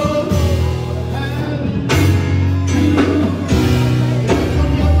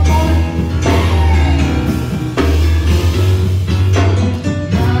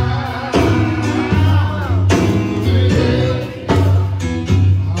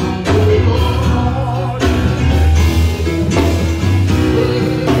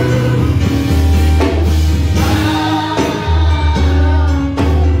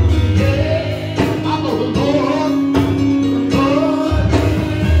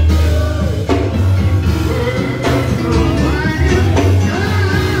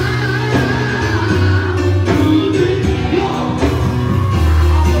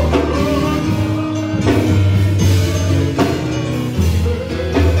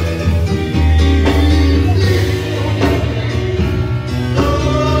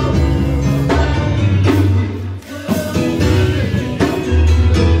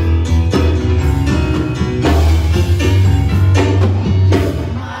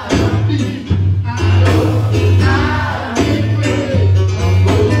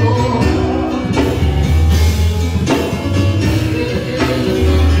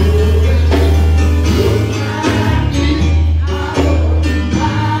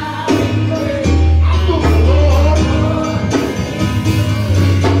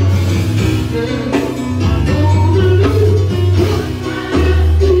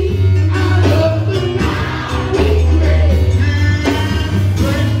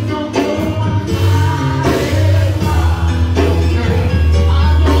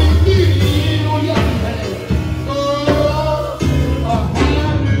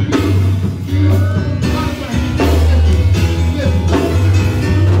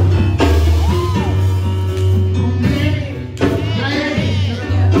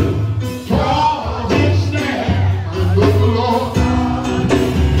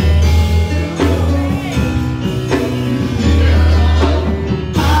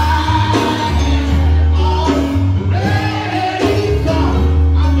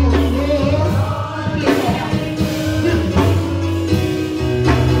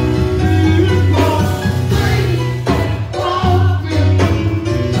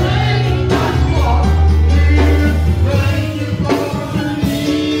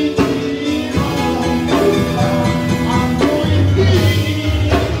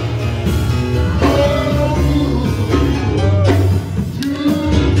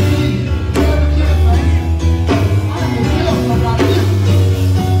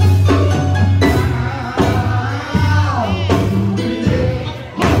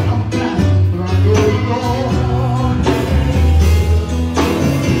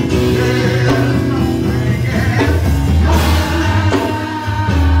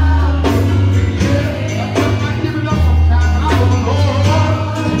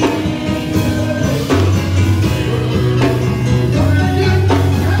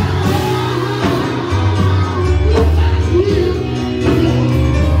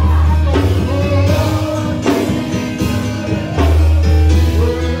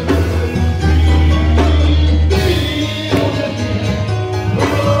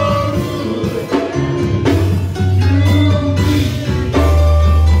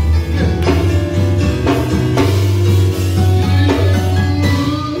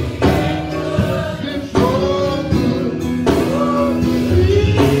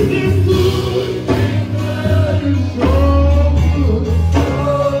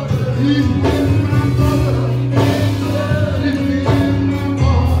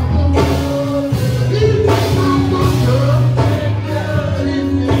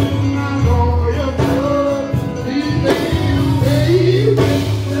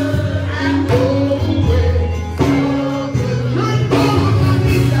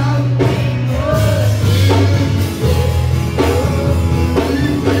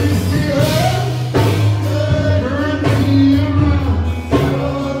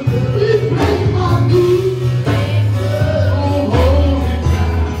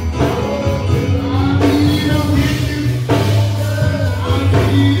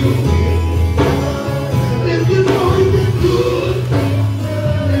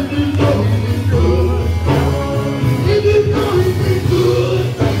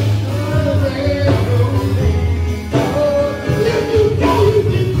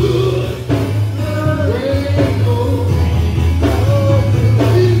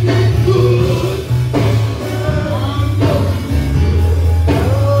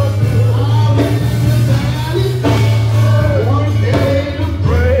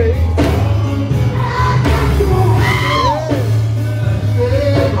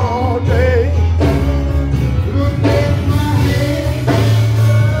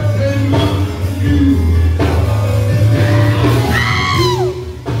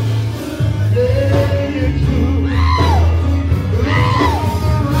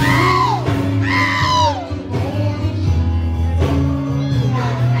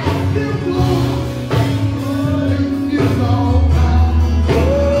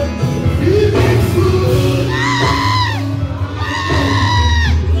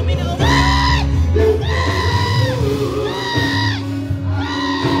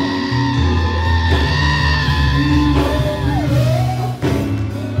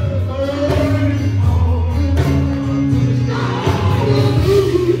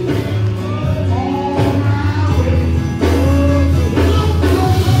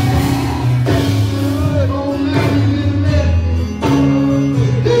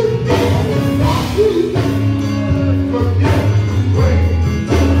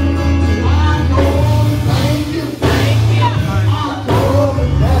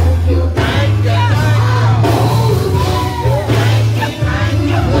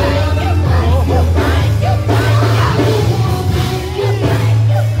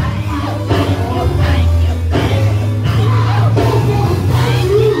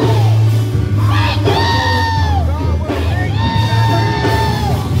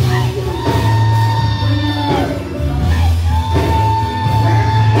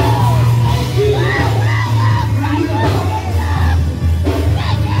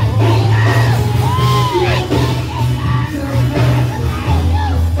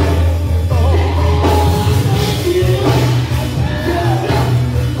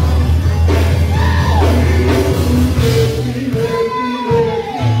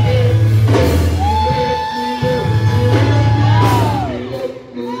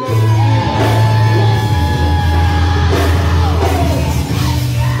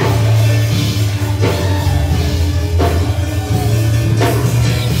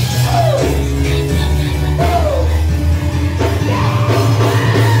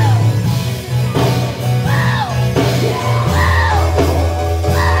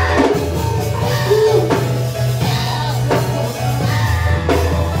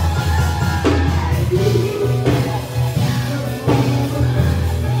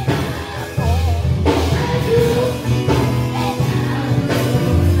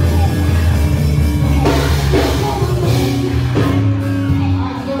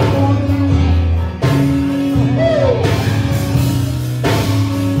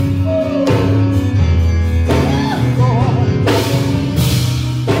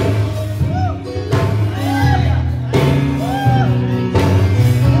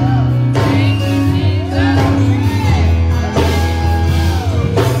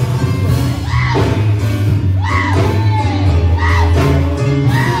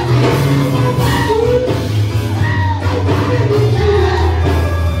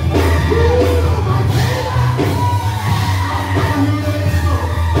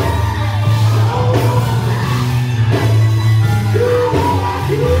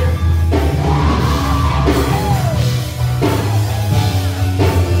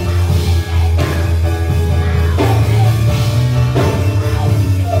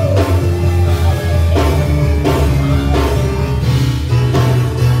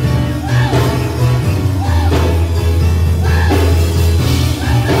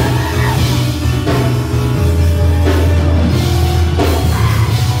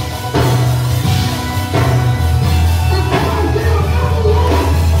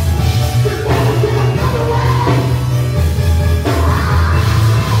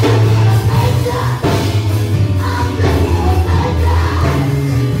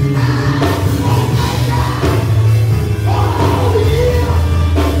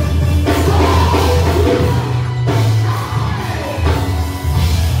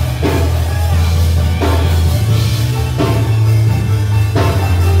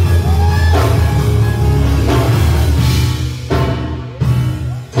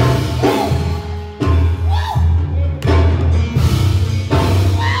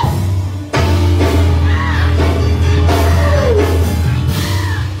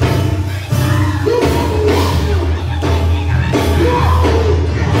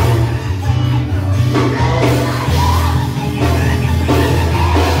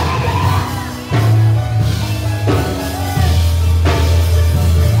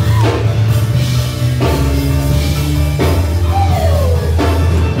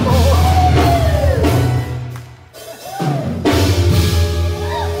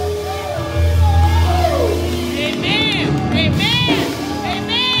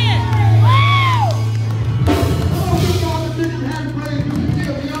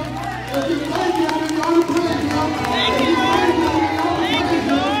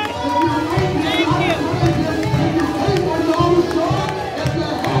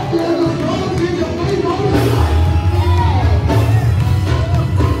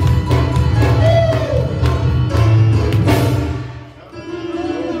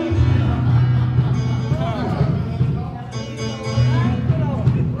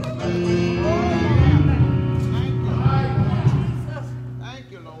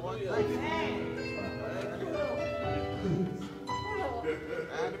 Lord.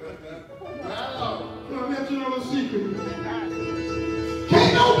 Can I let you know the secret?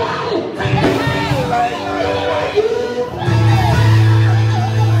 Can't nobody like you.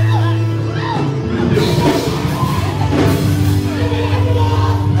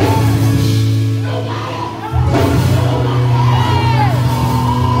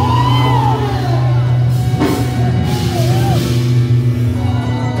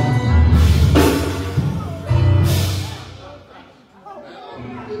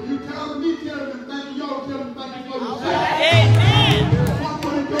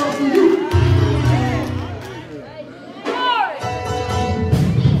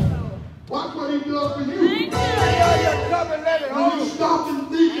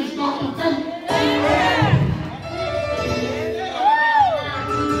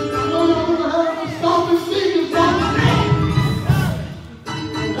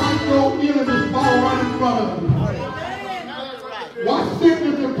 Watch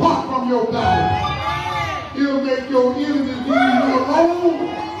sickness depart from your body. He'll make your enemies leave you alone.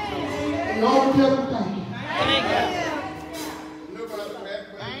 And all tell them thank you.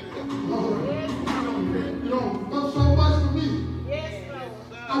 You know, that's so much for me.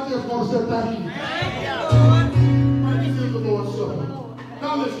 I just want to say thank you. This is the Lord's Supper.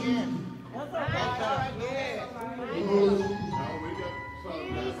 Now let's use it.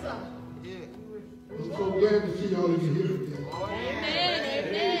 I'm so glad to see all of you here today.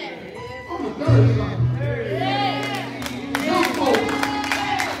 On the third side, young folks,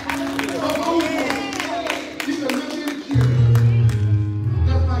 some old folks, you can live in the children,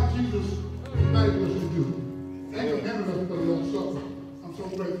 just like Jesus invited us to do. Thank you for having us for the Lord's Supper. I'm so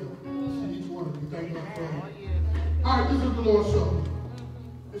grateful to see each one of you. Thank God for it. All right, this is the Lord's Supper.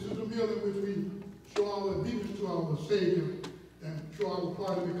 This is the meal in which we show our obedience to our Savior and show our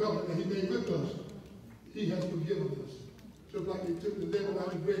part of the covenant that He made with us. He has forgiven us. Just like He took the devil out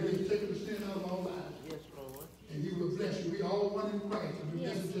of the grave, He's taken the sin out of our lives. Yes, Lord. And He will bless you. We all one in Christ. And the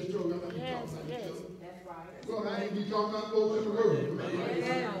message just told you I'm not talking about each other. That's right. Well, I ain't be talking about folks in the world.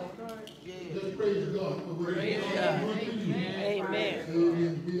 Just praise God for what He has done to you. Amen.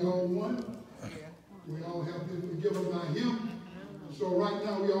 Amen. We all one. We all have been forgiven by Him. So right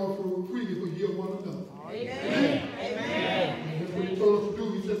now we also freely forgive one another. Amen. Amen. And that's what He told us to do.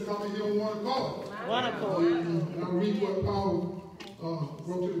 He said, come in here on one accord. One accord. And I read what Paul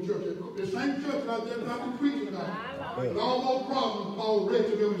wrote to the church. The same church out there that I've been preaching about. With all those problems, Paul read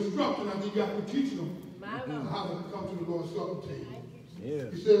to them instruction and he got to teach them how to come to the Lord's Supper table. Yeah.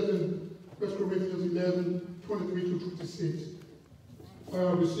 He says in 1 Corinthians 11, 23 to 26,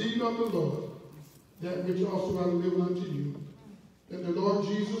 receive of the Lord that which also I delivered unto you, that the Lord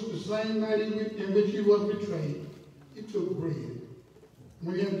Jesus, the same night in which He was betrayed, He took bread.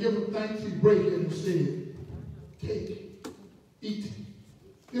 When He had given thanks, He brake it and said, take, eat.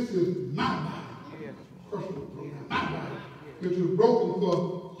 This is my body, personal program, my body, which was broken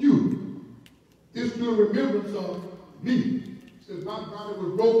for you. This do a remembrance of me. He says, my body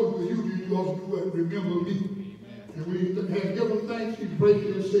was broken for you, you also do what? Remember me. And when He had given thanks, He brake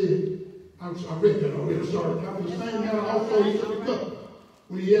it and said, I read that already, sorry. After the same manner also He took the cup.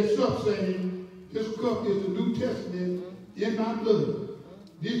 When He had supped, saying, this cup is the New Testament in my blood.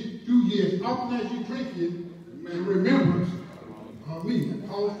 This do ye as often as you drink it in remembrance of me. And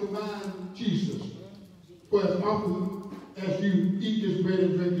call to mind Jesus. For as often as you eat this bread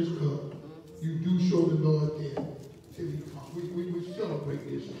and drink this cup, you do show the Lord death till He comes. We celebrate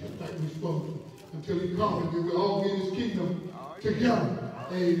this like we're supposed to. Until He comes, and then we'll all be in His kingdom together.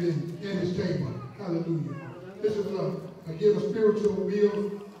 Amen. In His table. Hallelujah. This is again a spiritual meal,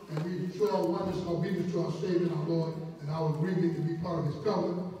 and we show our oneness and obedience to our Savior and our Lord, and our agreement to be part of His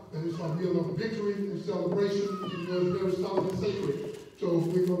covenant. And it's our meal of victory and celebration. It is very solemn and sacred. So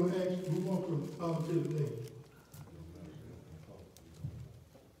we're going to ask who wants to volunteer today.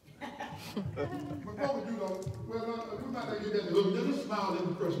 Before we do though, well, we might not get that look. Just smile at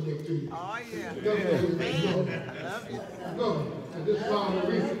the person next to you. Oh, yeah. Love you. Go. And just smile.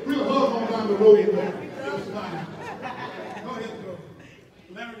 We'll hug on down the road. Just smile. Go ahead, go.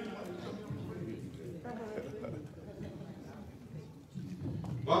 Larry.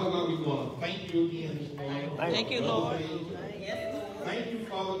 Father God, we want to thank you again this morning. Thank you, Lord. Thank you,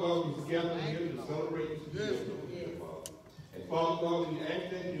 Father God, we're together here to celebrate this. And Father God, we ask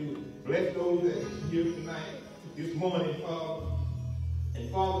that you bless those that are here tonight, this morning, Father. And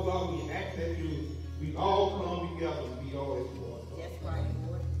Father God, we ask that we all come together to be all as one. That's right,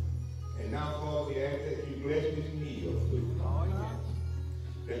 Lord. And now, Father, we ask that you bless this meal.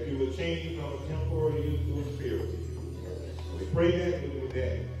 That you will change it from a temporary use to a spiritual use. We pray that with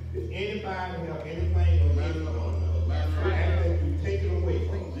that. If anybody have anything against one, we ask that you take it away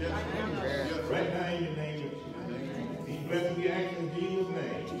from us. Yes. Right now in the name of Jesus. These blessings we ask in Jesus'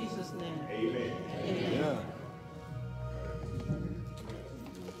 name. Jesus' name. Amen. Amen.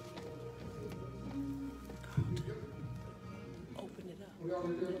 Open it up.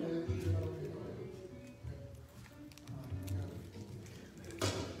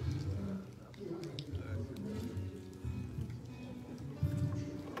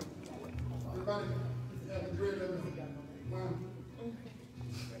 Everybody have the bread of the wine.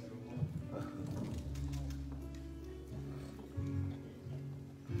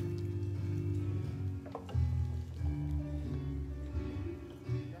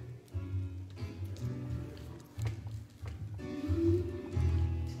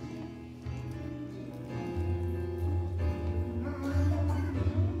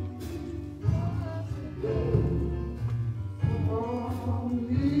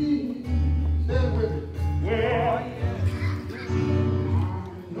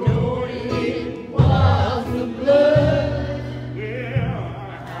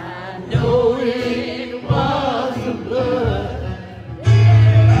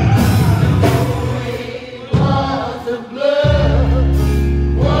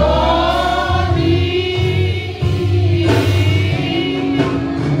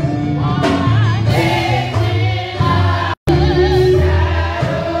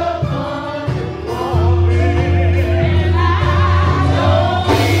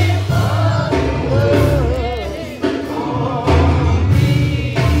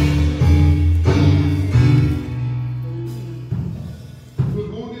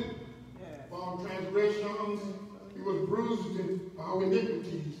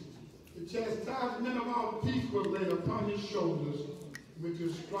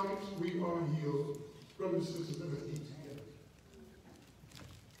 Brothers and sisters, let us eat together.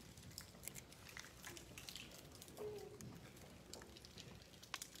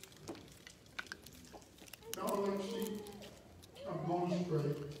 Now, like sheep, I'm gone astray.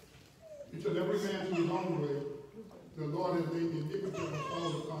 You tell every man to his own way. The Lord has laid the iniquity of us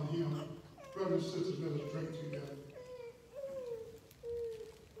all upon him. Brothers and sisters, let us drink together.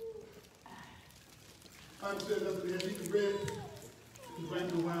 I said that they had eaten bread, and drank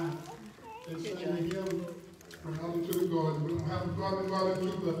the wine. And sang the hymn from out into the garden. We don't have to go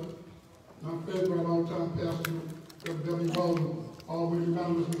into the my favorite all-time pastor, Reverend W. Baldwin, always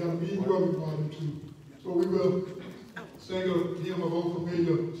reminding us we got to be where we brought him to. So we will sing a hymn of old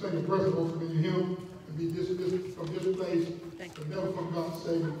familiar, sing a verse of old familiar hymn, and be dismissed from this place, but never from God's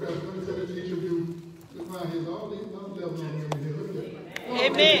saving presence. Let me say this to each of you. Look my hands, all these devils on here. Look at that.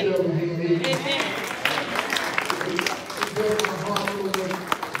 Amen. Amen.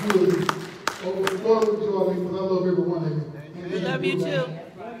 Overflow with joy, because I love every one of you. We love you too.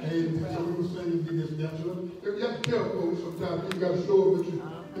 Amen. So we will sing and be this natural. You have to tell folks sometimes you got to show it, but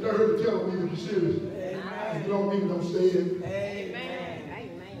you don't hurt to tell them even if you're serious. If you don't mean it, don't say it. Amen.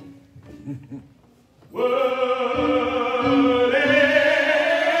 Whoa.